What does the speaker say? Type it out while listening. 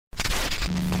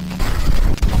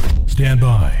stand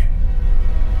by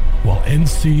while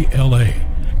NCLA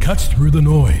cuts through the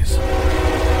noise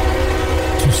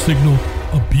to signal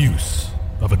abuse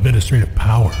of administrative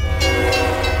power.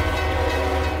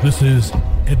 This is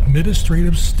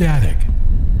Administrative Static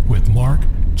with Mark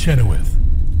Chenoweth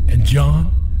and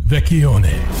John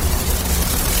Vecchione.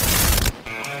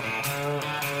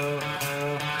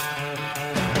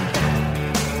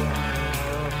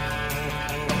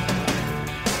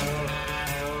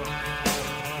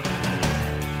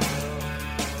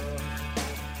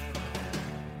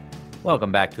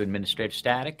 Welcome back to Administrative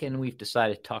Static, and we've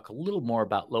decided to talk a little more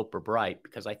about Loper Bright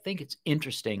because I think it's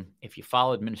interesting if you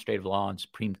follow administrative law and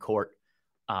Supreme Court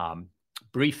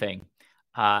briefing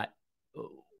that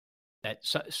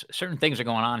certain things are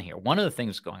going on here. One of the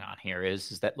things going on here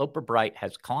is that Loper Bright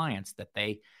has clients that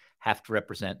they have to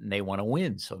represent and they want to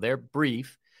win. So their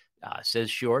brief says,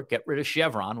 sure, get rid of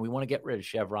Chevron. We want to get rid of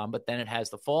Chevron, but then it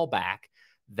has the fallback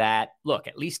that, look,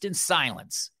 at least in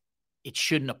silence, it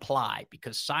shouldn't apply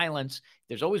because silence,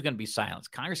 there's always going to be silence.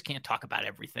 Congress can't talk about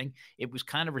everything. It was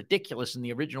kind of ridiculous in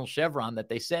the original Chevron that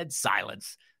they said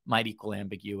silence might equal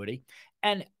ambiguity.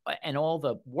 And all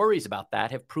the worries about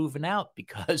that have proven out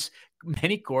because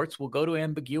many courts will go to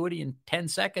ambiguity in 10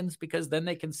 seconds because then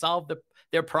they can solve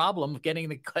their problem of getting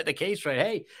the case right.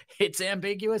 Hey, it's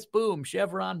ambiguous. Boom,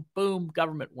 Chevron, boom,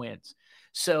 government wins.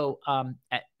 So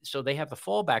they have the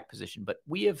fallback position, but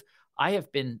I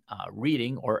have been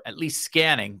reading or at least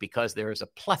scanning because there is a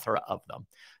plethora of them.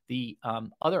 The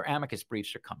other amicus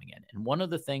briefs are coming in. And one of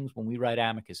the things when we write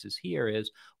amicuses here is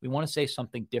we want to say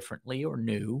something differently or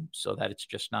new so that it's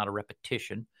just not a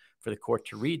repetition for the court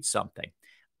to read something.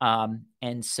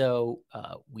 And so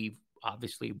we've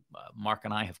obviously, Mark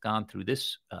and I have gone through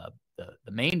this,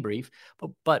 the main brief,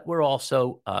 but we're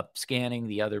also scanning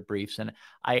the other briefs. And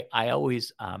I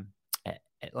always...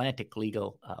 Atlantic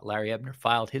Legal, Larry Ebner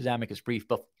filed his amicus brief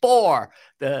before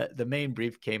the main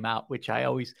brief came out, which I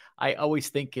always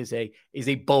think is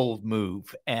a bold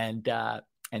move.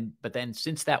 But then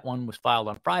since that one was filed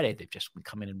on Friday, they've just been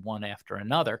coming in one after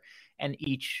another, and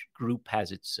each group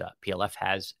has its PLF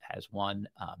has one,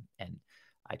 and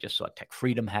I just saw Tech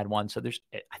Freedom had one. So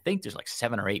I think there's like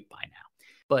 7 or 8 by now.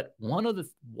 But one of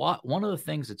the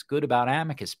things that's good about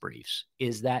amicus briefs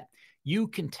is that you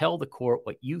can tell the court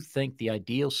what you think the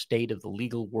ideal state of the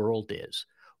legal world is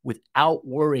without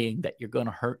worrying that you're going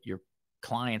to hurt your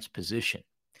client's position.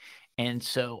 And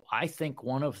so I think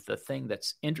one of the things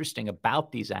that's interesting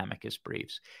about these amicus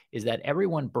briefs is that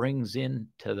everyone brings in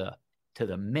to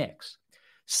the mix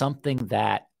something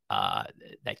that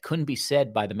couldn't be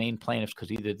said by the main plaintiffs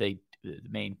because either the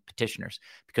main petitioners,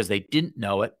 because they didn't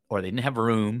know it or they didn't have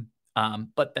room,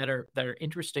 but that are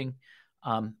interesting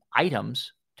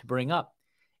items to bring up.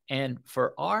 And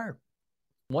for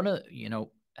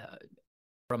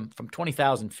from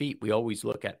 20,000 feet, we always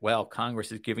look at, well,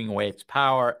 Congress is giving away its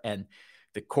power and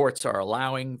the courts are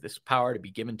allowing this power to be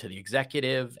given to the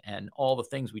executive and all the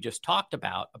things we just talked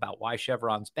about why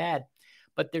Chevron's bad.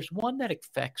 But there's one that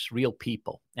affects real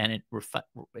people, and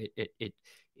it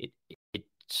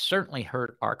certainly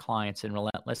hurt our clients in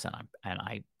Relentless. And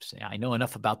I know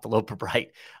enough about the Loper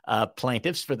Bright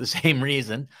plaintiffs for the same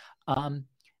reason.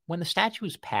 When the statute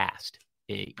was passed,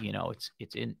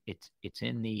 it's in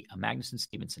the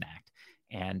Magnuson-Stevenson Act,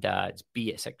 and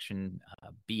it's section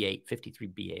B8,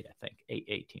 53B8, I think,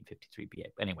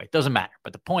 1853B8. Anyway, it doesn't matter.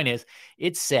 But the point is,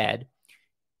 it said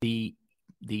the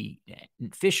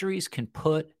fisheries can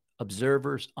put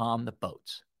observers on the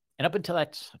boats, and up until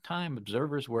that time,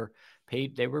 observers were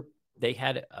paid. They were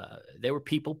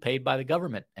people paid by the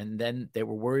government, and then they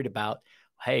were worried about,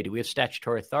 hey, do we have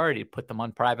statutory authority to put them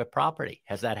on private property?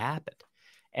 Has that happened?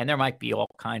 And there might be all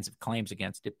kinds of claims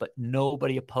against it, but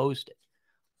nobody opposed it.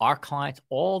 Our clients,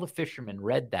 all the fishermen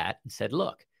read that and said,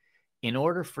 look, in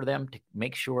order for them to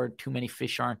make sure too many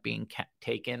fish aren't being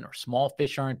taken or small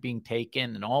fish aren't being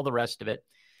taken and all the rest of it,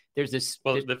 there's this.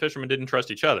 Well, the fishermen didn't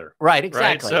trust each other. Right,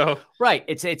 exactly. Right, right.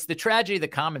 It's the tragedy of the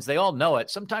commons. They all know it.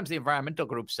 Sometimes the environmental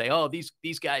groups say, oh,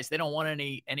 these guys, they don't want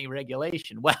any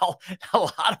regulation. Well, a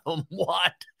lot of them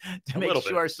want to make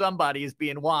sure somebody is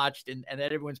being watched and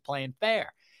that everyone's playing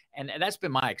fair. And that's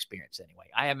been my experience anyway.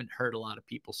 I haven't heard a lot of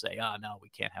people say, oh, no, we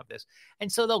can't have this. And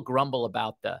so they'll grumble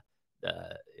about the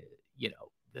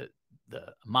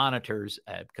monitors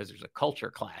because there's a culture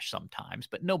clash sometimes,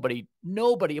 but nobody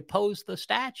opposed the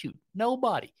statute.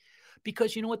 Nobody.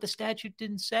 Because you know what the statute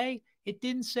didn't say? It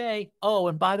didn't say, oh,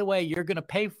 and by the way, you're going to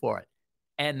pay for it.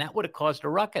 And that would have caused a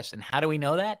ruckus. And how do we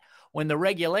know that? When the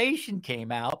regulation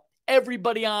came out,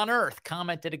 everybody on earth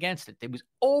commented against it. There was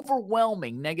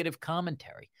overwhelming negative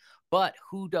commentary. But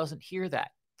who doesn't hear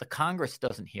that? The Congress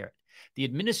doesn't hear it. The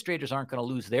administrators aren't going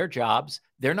to lose their jobs.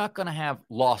 They're not going to have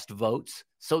lost votes.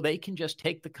 So they can just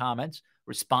take the comments,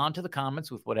 respond to the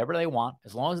comments with whatever they want.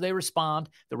 As long as they respond,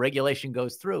 the regulation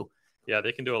goes through. Yeah,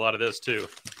 they can do a lot of this too.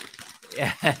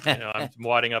 I'm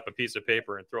wadding up a piece of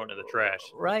paper and throwing it in the trash.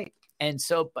 Right. And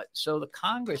so the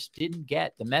Congress didn't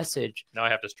get the message. Now I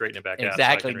have to straighten it back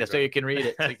exactly, out. So you can read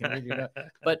it. So you can read it.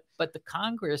 But the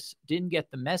Congress didn't get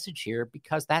the message here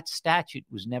because that statute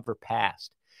was never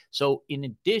passed. So in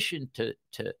addition to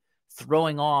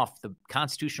throwing off the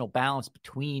constitutional balance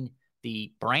between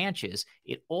the branches,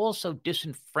 it also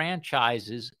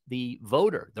disenfranchises the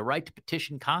voter, the right to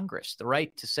petition Congress, the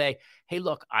right to say, hey,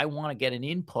 look, I want to get an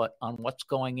input on what's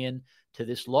going in to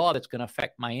this law that's going to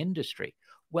affect my industry.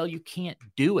 Well, you can't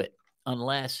do it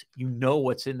unless you know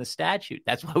what's in the statute.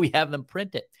 That's why we have them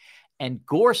print it. And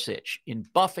Gorsuch in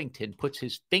Buffington puts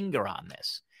his finger on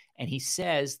this. And he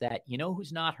says that,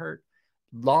 who's not hurt?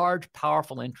 Large,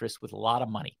 powerful interests with a lot of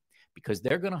money, because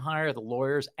they're going to hire the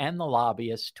lawyers and the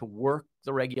lobbyists to work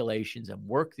the regulations and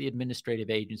work the administrative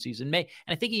agencies. And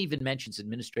I think he even mentions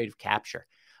administrative capture.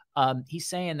 He's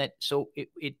saying that so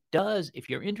it does, if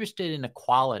you're interested in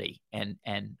equality and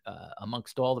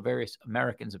amongst all the various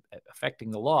Americans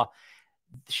affecting the law,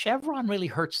 Chevron really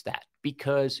hurts that,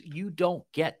 because you don't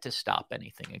get to stop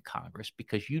anything in Congress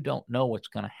because you don't know what's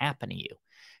going to happen to you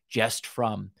just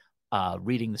from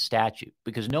reading the statute,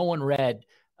 because no one read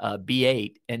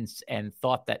B8 and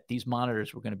thought that these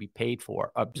monitors were going to be paid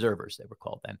for, observers they were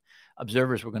called then,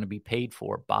 observers were going to be paid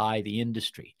for by the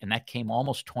industry. And that came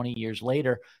almost 20 years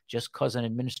later just because an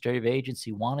administrative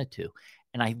agency wanted to.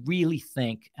 And I really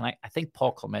think, and I think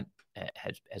Paul Clement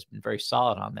has been very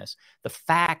solid on this, the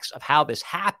facts of how this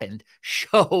happened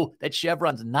show that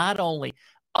Chevron's not only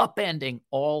upending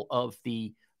all of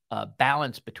the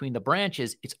balance between the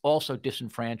branches, it's also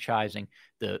disenfranchising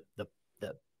the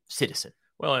citizen.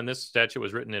 Well, and this statute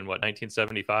was written in,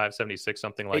 1975, 76,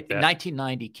 something like that? In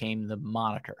 1990 came the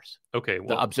monitors. Okay.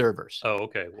 The observers. Oh,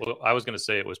 okay. Well, I was going to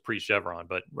say it was pre-Chevron,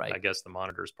 but right. I guess the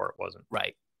monitors part wasn't.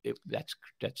 Right. That's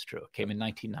true. It came in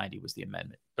 1990 was the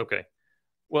amendment. Okay.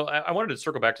 Well, I wanted to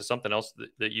circle back to something else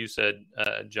that you said,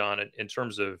 John, in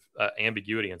terms of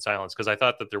ambiguity and silence, because I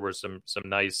thought that there were some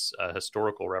nice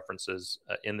historical references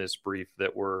in this brief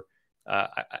that were,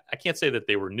 I can't say that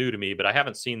they were new to me, but I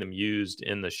haven't seen them used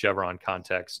in the Chevron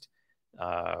context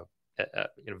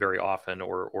very often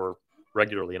or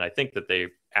regularly. And I think that they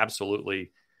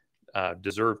absolutely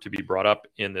deserve to be brought up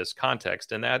in this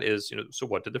context. And that is, so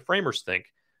what did the framers think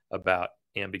about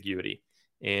ambiguity?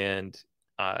 And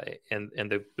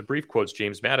the brief quotes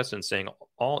James Madison saying,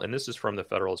 and this is from the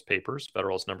Federalist Papers,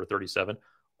 Federalist number 37,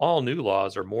 all new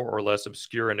laws are more or less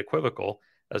obscure and equivocal,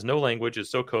 as no language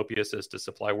is so copious as to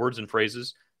supply words and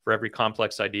phrases for every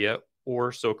complex idea,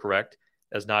 or so correct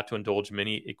as not to indulge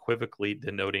many equivocally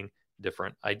denoting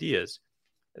different ideas.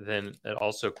 Then it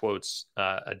also quotes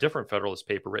a different Federalist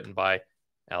paper written by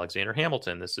Alexander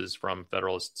Hamilton. This is from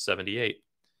Federalist 78,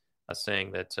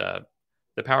 saying that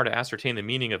the power to ascertain the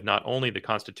meaning of not only the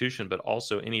Constitution, but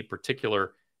also any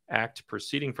particular act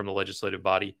proceeding from the legislative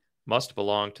body must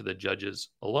belong to the judges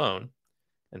alone.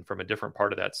 And from a different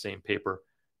part of that same paper,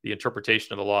 the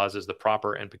interpretation of the laws is the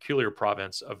proper and peculiar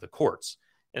province of the courts.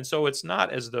 And so it's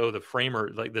not as though the framer,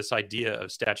 like this idea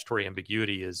of statutory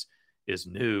ambiguity is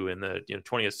new in the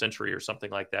 20th century or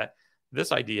something like that.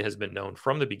 This idea has been known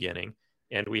from the beginning.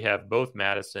 And we have both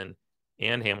Madison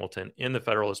and Hamilton in the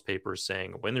Federalist Papers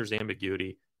saying when there's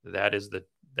ambiguity, that is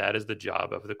the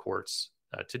job of the courts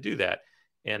to do that.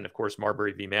 And of course,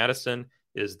 Marbury v. Madison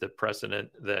is the precedent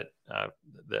that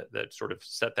sort of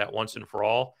set that once and for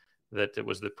all, that it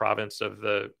was the province of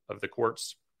the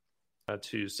courts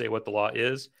to say what the law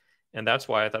is. And that's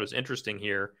why I thought it was interesting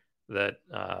here that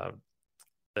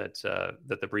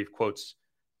the brief quotes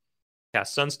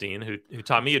Cass Sunstein, who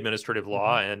taught me administrative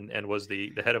law and was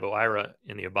the head of OIRA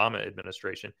in the Obama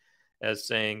administration, as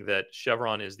saying that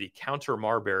Chevron is the counter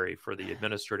Marbury for the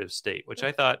administrative state, which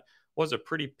I thought was a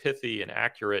pretty pithy and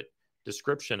accurate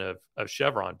description of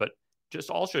Chevron, but just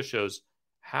also shows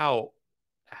how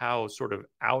sort of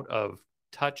out of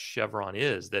touch Chevron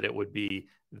is, that it would be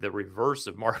the reverse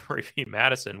of Marbury v.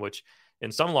 Madison, which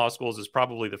in some law schools is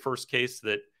probably the first case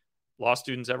that law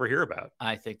students ever hear about.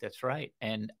 I think that's right.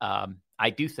 And I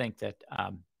do think that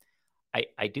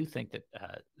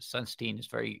Sunstein is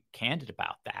very candid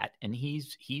about that. And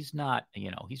he's not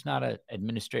an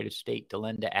administrative state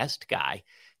delenda est guy,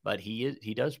 but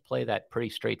he does play that pretty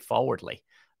straightforwardly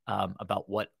about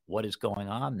what is going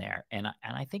on there. And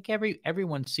I think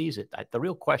everyone sees it. The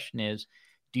real question is,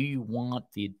 do you want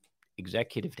the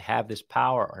executive to have this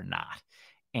power or not?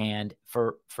 And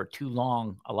for too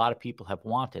long, a lot of people have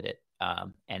wanted it.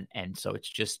 And so it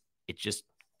just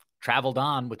traveled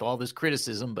on with all this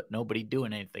criticism, but nobody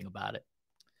doing anything about it.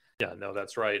 Yeah, no,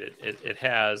 that's right. It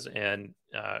has, and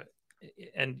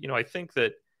I think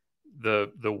that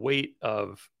the weight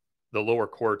of the lower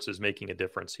courts is making a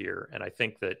difference here, and I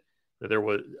think that there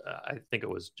was, I think it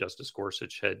was Justice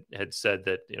Gorsuch had said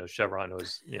that Chevron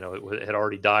was it had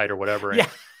already died or whatever. And yeah.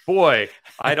 Boy,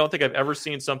 I don't think I've ever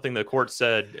seen something the court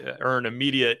said earn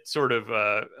immediate sort of.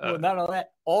 Well, not only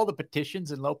that, all the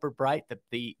petitions in Loper Bright,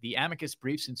 the amicus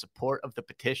briefs in support of the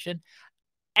petition,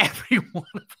 every one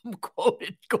of them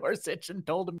quoted Gorsuch and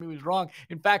told him he was wrong.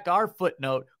 In fact, our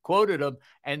footnote quoted him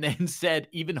and then said,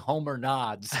 even Homer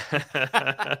nods.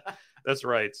 That's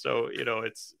right. So,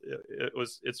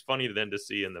 it's funny then to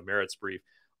see in the merits brief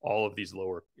all of these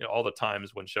lower, all the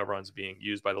times when Chevron's being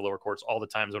used by the lower courts, all the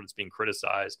times when it's being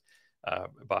criticized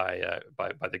by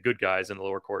the good guys in the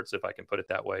lower courts, if I can put it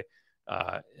that way,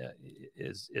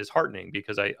 is heartening,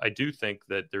 because I do think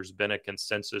that there's been a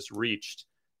consensus reached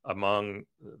among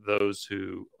those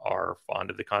who are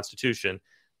fond of the Constitution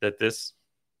that this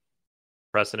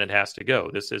precedent has to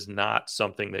go. This is not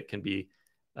something that can be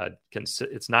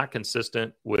it's not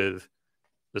consistent with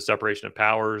the separation of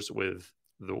powers, with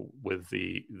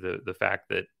the fact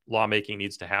that lawmaking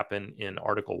needs to happen in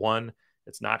Article 1.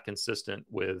 It's not consistent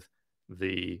with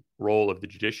the role of the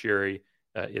judiciary.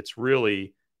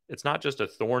 It's not just a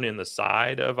thorn in the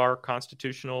side of our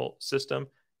constitutional system.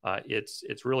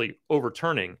 It's really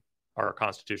overturning our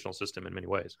constitutional system in many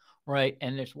ways. Right.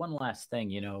 And there's one last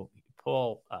thing,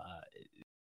 Paul,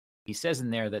 he says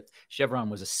in there that Chevron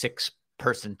was a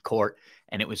 6-person court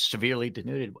and it was severely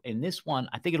denuded. In this one,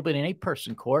 I think it'll be an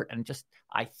 8-person court. And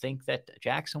I think that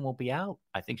Jackson will be out.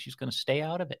 I think she's going to stay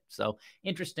out of it. So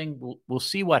interesting. We'll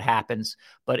see what happens,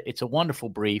 but it's a wonderful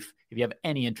brief. If you have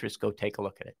any interest, go take a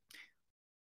look at it.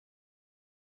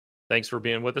 Thanks for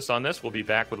being with us on this. We'll be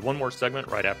back with one more segment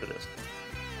right after this.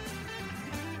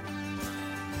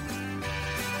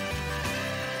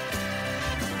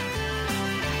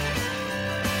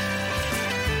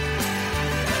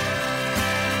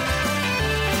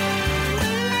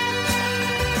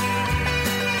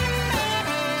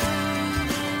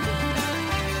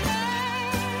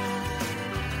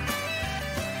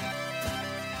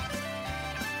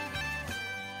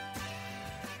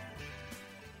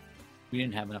 We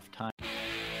didn't have enough time.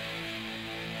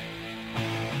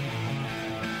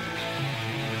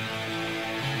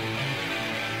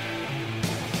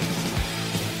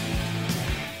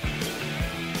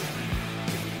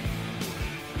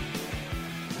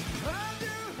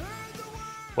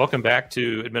 Welcome back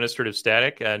to Administrative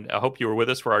Static, and I hope you were with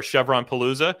us for our Chevron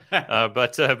Palooza.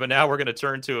 But now we're going to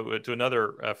turn to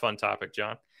another fun topic,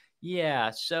 John.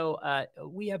 Yeah. So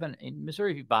we have in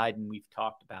Missouri v. Biden, we've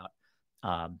talked about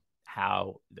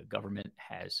how the government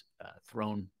has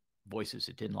thrown voices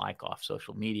it didn't like off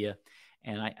social media.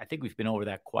 And I think we've been over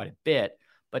that quite a bit.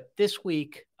 But this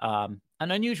week, an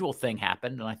unusual thing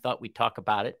happened, and I thought we'd talk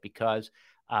about it because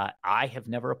I have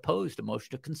never opposed a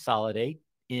motion to consolidate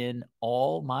in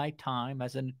all my time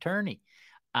as an attorney.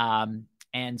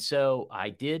 And so I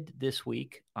did this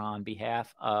week on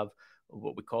behalf of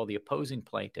what we call the opposing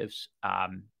plaintiffs,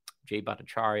 Jay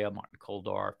Bhattacharya, Martin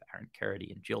Koldorf, Aaron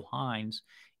Carity, and Jill Hines.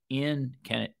 In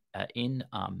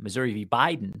Missouri v.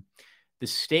 Biden, the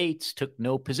states took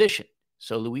no position.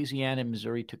 So Louisiana and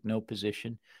Missouri took no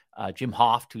position. Jim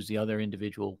Hoft, who's the other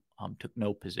individual, took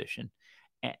no position.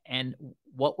 And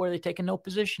what were they taking no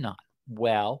position on?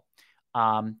 Well,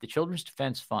 the Children's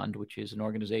Defense Fund, which is an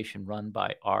organization run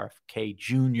by RFK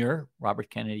Jr., Robert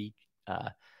Kennedy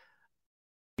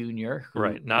Jr.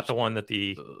 Right, not the one that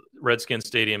the Redskins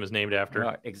Stadium is named after.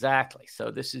 Right, exactly.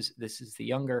 So this is the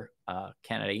younger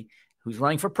Kennedy who's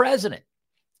running for president,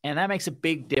 and that makes a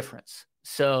big difference.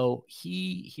 So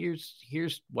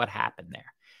here's what happened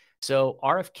there. So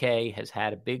RFK has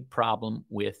had a big problem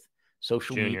with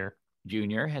social media.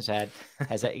 Junior has had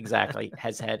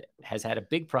a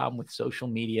big problem with social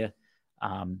media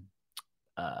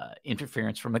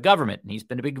interference from the government, and he's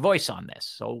been a big voice on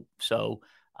this. So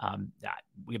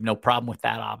we have no problem with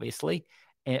that, obviously.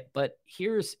 But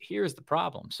here's the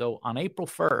problem. So on April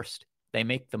 1st, they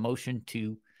make the motion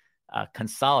to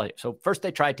consolidate. So first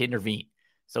they tried to intervene.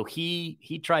 So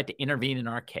he tried to intervene in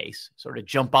our case, sort of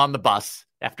jump on the bus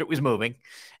after it was moving.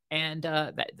 And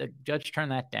the judge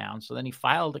turned that down. So then he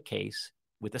filed a case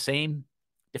with the same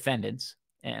defendants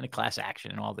and a class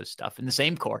action and all this stuff in the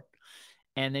same court.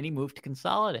 And then he moved to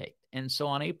consolidate. And so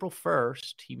on April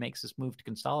 1st, he makes this move to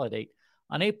consolidate.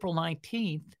 On April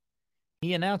 19th,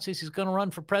 he announces he's going to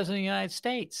run for president of the United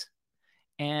States.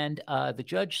 And the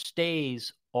judge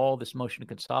stays all this motion to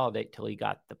consolidate till he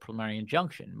got the preliminary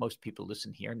injunction. Most people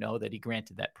listen here know that he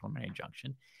granted that preliminary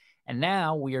injunction. And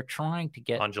now we are trying to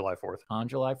get on July 4th. On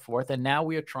July 4th. And now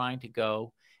we are trying to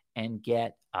go and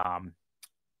get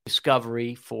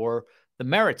discovery for the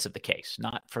merits of the case,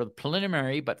 not for the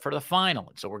preliminary, but for the final.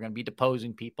 And so we're going to be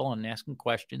deposing people and asking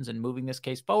questions and moving this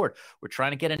case forward. We're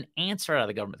trying to get an answer out of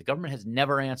the government. The government has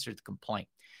never answered the complaint.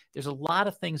 There's a lot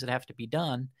of things that have to be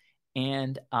done,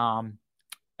 and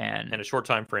a short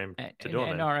time frame to do it.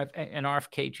 And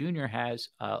RFK Jr. has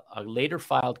a later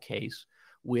filed case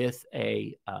with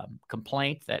a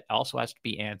complaint that also has to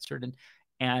be answered,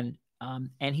 and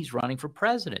he's running for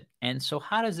president. And so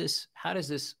how does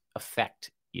this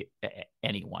affect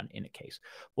anyone in a case?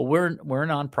 Well, we're a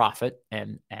nonprofit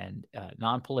and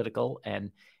non-political,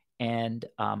 and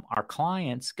our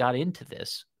clients got into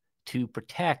this to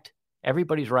protect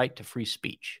everybody's right to free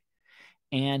speech.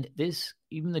 And this,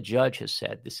 even the judge has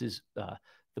said, this is the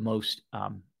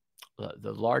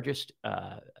largest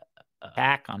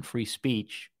attack on free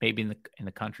speech maybe in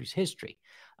the country's history.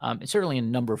 And certainly a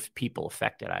number of people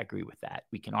affected. I agree with that.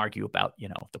 We can argue about,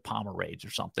 the Palmer raids or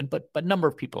something, but number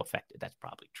of people affected, that's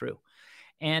probably true.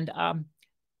 And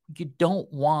you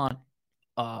don't want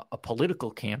a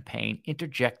political campaign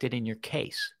interjected in your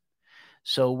case.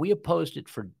 So we opposed it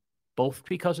for both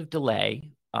because of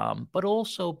delay, but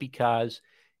also because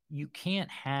you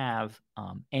can't have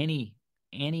any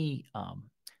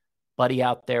buddy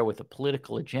out there with a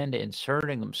political agenda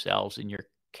inserting themselves in your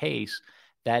case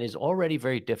that is already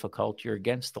very difficult. You're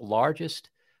against the largest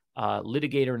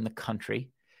litigator in the country.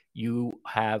 You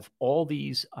have all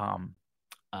these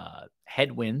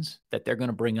headwinds that they're going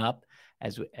to bring up,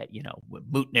 as with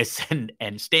mootness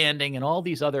and standing and all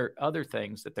these other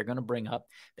things that they're going to bring up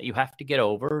that you have to get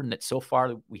over, and that so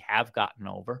far we have gotten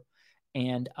over.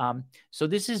 And so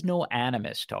this is no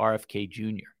animus to RFK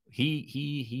Jr.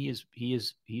 He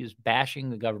is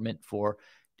bashing the government for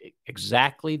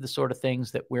exactly the sort of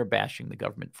things that we're bashing the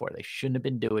government for. They shouldn't have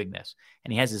been doing this.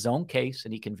 And he has his own case,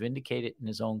 and he can vindicate it in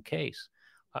his own case.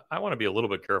 I want to be a little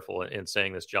bit careful in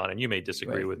saying this, John, and you may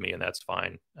disagree with me, and that's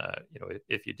fine,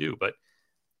 if you do. But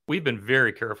we've been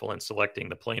very careful in selecting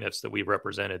the plaintiffs that we've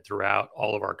represented throughout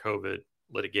all of our COVID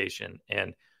litigation,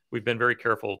 and we've been very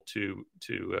careful to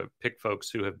pick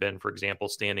folks who have been, for example,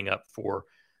 standing up for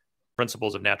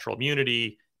principles of natural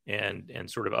immunity and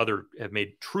sort of have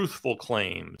made truthful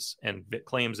claims, and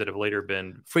claims that have later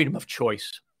been freedom of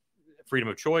choice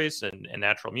and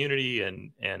natural immunity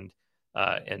and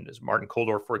as Martin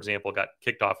Koldorf, for example, got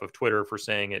kicked off of Twitter for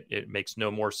saying it makes no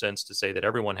more sense to say that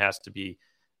everyone has to be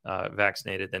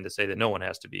vaccinated than to say that no one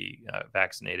has to be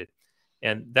vaccinated.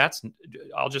 And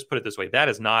I'll just put it this way, that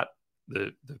is not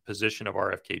the position of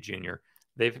RFK Jr.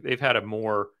 They've had a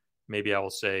more, maybe I will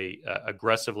say,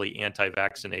 aggressively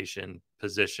anti-vaccination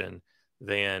position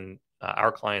than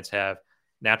our clients have.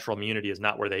 Natural immunity is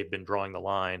not where they've been drawing the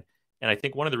line. And I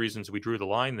think one of the reasons we drew the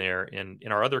line there in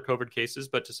our other COVID cases,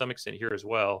 but to some extent here as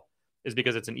well, is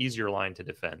because it's an easier line to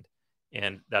defend.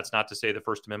 And that's not to say the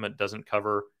First Amendment doesn't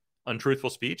cover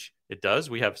untruthful speech. It does.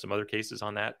 We have some other cases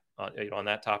on that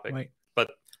topic. Right.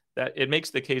 But that it makes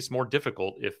the case more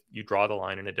difficult if you draw the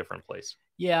line in a different place.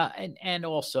 Yeah, and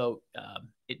also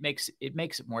it makes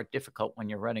it more difficult when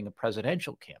you're running a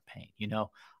presidential campaign.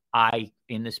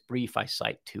 In this brief I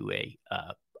cite to a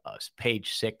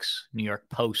page 6 New York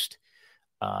Post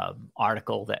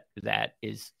article that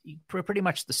is pretty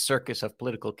much the circus of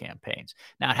political campaigns.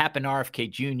 Now, it happened to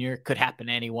RFK Jr., could happen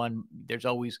to anyone. There's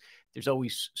always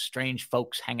strange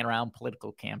folks hanging around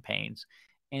political campaigns,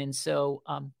 and so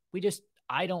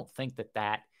I don't think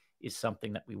that is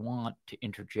something that we want to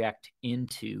interject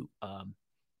into a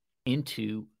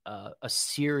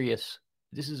serious.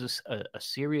 This is a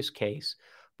serious case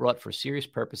brought for serious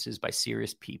purposes by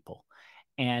serious people,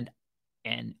 and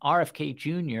RFK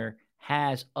Jr.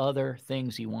 has other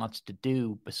things he wants to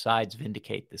do besides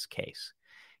vindicate this case.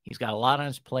 He's got a lot on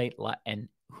his plate, and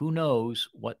who knows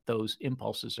what those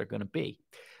impulses are going to be.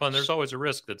 Well, and there's always a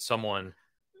risk that someone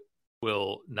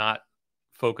will not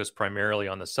focus primarily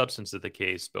on the substance of the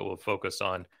case, but will focus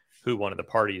on who one of the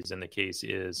parties in the case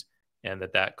is, and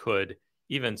that could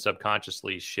even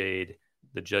subconsciously shade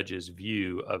the judge's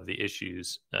view of the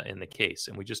issues in the case.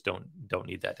 And we just don't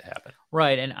need that to happen.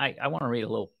 Right. And I want to read a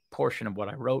little portion of what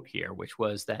I wrote here, which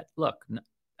was that, look,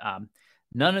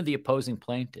 none of the opposing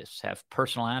plaintiffs have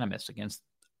personal animus against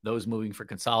those moving for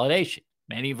consolidation.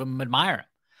 Many of them admire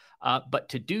him. But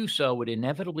to do so would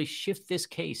inevitably shift this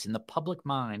case in the public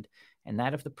mind and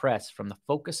that of the press from the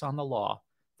focus on the law,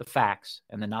 the facts,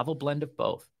 and the novel blend of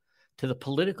both, to the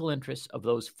political interests of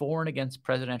those for and against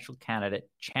presidential candidate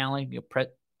challenging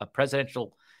a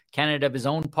presidential candidate of his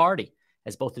own party,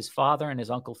 as both his father and his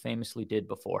uncle famously did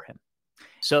before him.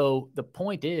 So the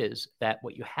point is that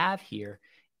what you have here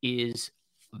is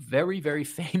a very, very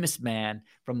famous man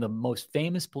from the most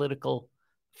famous political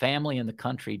family in the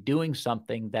country doing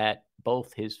something that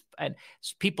both his and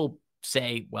people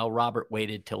say, well, Robert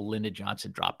waited till Lyndon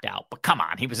Johnson dropped out, but come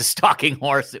on, he was a stalking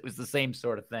horse. It was the same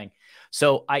sort of thing.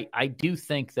 So I do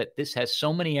think that this has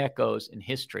so many echoes in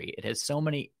history. It has so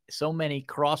many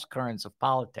cross currents of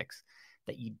politics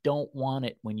that you don't want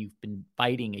it when you've been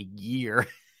fighting a year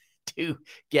to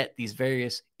get these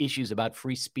various issues about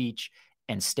free speech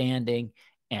and standing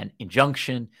and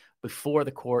injunction before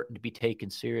the court and to be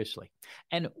taken seriously.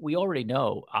 And we already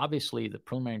know, obviously, the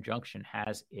preliminary injunction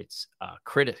has its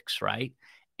critics, right?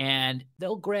 And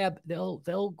they'll grab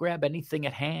anything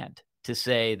at hand to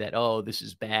say that, oh, this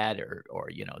is bad,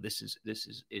 or this is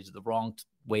the wrong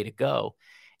way to go.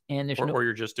 And there's or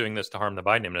you're just doing this to harm the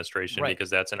Biden administration, right,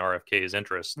 because that's in RFK's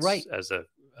interests, right, as an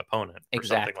opponent, or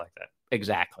exactly, something like that.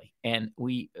 Exactly. And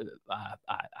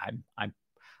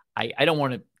I don't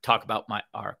want to talk about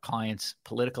our clients'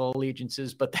 political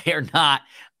allegiances, but they are not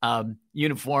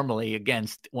uniformly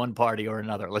against one party or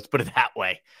another. Let's put it that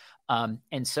way.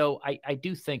 And so I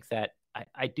do think that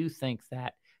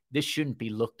this shouldn't be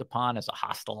looked upon as a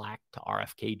hostile act to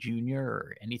RFK Jr.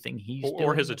 or anything he's doing.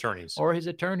 Or his attorneys. Or his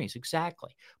attorneys,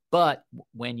 exactly. But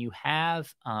when you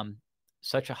have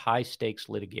such a high stakes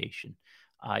litigation,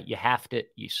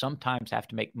 you sometimes have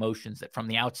to make motions that from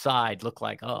the outside look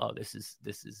like, oh, this is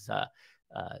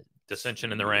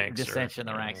dissension in the ranks. Dissension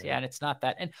in the ranks. Yeah, and it's not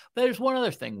that. And there's one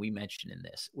other thing we mentioned in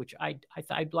this, which I'd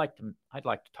like to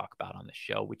talk about on this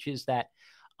show, which is that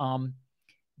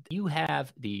you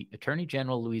have the Attorney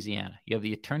General of Louisiana, you have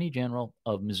the Attorney General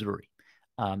of Missouri.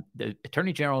 The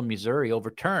Attorney General of Missouri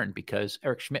overturned because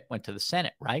Eric Schmidt went to the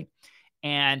Senate, right?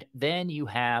 And then you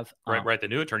have right. The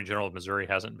new Attorney General of Missouri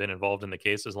hasn't been involved in the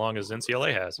case as long as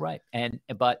NCLA has. Right.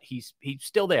 But he's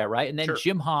still there, right? And then Sure.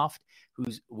 Jim Hoft,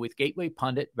 who's with Gateway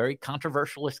Pundit, very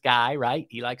controversialist guy, right?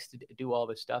 He likes to do all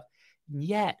this stuff.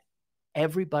 Yet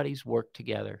everybody's worked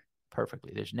together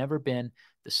perfectly. There's never been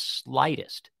the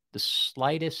slightest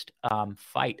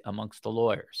fight amongst the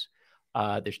lawyers.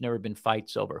 There's never been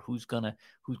fights over who's gonna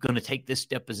take this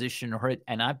deposition or it.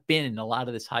 And I've been in a lot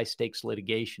of this high stakes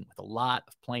litigation with a lot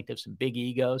of plaintiffs and big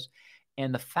egos.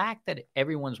 And the fact that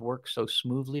everyone's worked so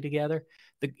smoothly together,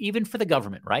 even for the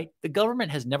government, right? The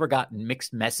government has never gotten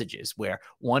mixed messages where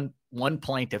one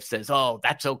plaintiff says, "Oh,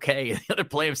 that's okay," and the other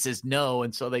plaintiff says no,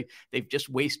 and so they've just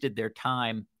wasted their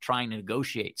time trying to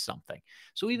negotiate something.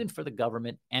 So even for the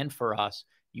government and for us,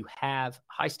 you have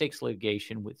high stakes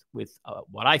litigation with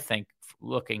what I think,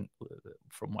 looking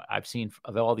from what I've seen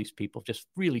of all these people, just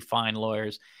really fine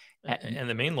lawyers. And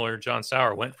the main lawyer, John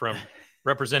Sauer, went from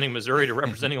representing Missouri to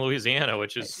representing Louisiana,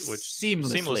 which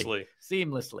seamlessly,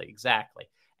 exactly.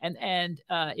 And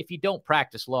if you don't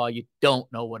practice law, you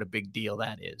don't know what a big deal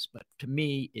that is. But to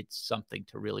me, it's something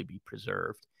to really be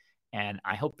preserved, and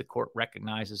I hope the court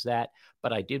recognizes that.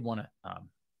 But I did want to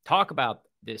talk about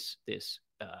this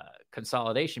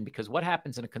consolidation, because what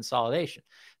happens in a consolidation?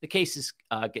 The cases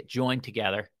get joined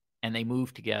together and they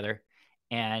move together,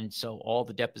 and so all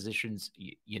the depositions,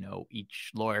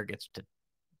 each lawyer gets to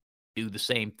do the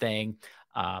same thing.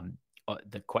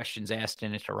 The questions asked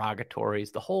in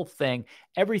interrogatories, the whole thing,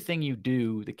 everything you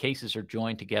do, the cases are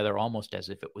joined together almost as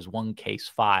if it was one case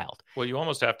filed. Well, you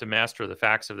almost have to master the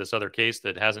facts of this other case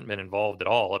that hasn't been involved at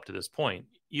all up to this point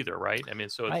either, right? I mean,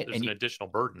 so Right. there's an additional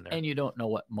burden there. And you don't know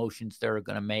what motions they're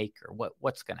going to make or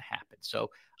what's going to happen.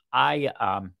 So I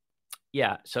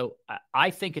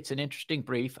think it's an interesting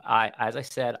brief. As I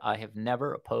said, I have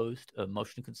never opposed a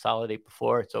motion to consolidate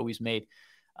before.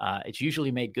 It's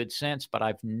usually made good sense, but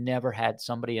I've never had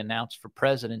somebody announce for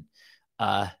president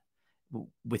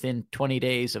within 20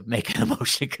 days of making a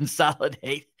motion to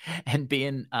consolidate and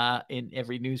being in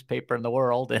every newspaper in the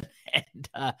world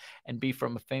and be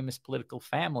from a famous political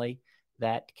family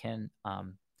that can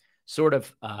sort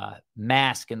of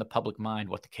mask in the public mind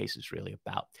what the case is really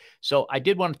about. So I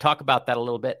did want to talk about that a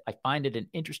little bit. I find it an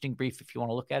interesting brief. If you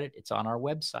want to look at it, it's on our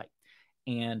website.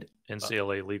 And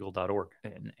NCLAlegal.org.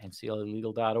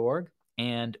 NCLAlegal.org.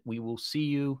 And we will see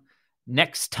you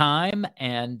next time.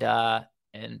 And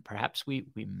perhaps we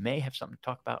may have something to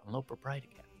talk about in Loper Bright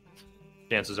again.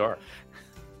 Chances are.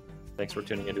 Thanks for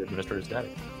tuning into Administrative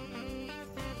Static.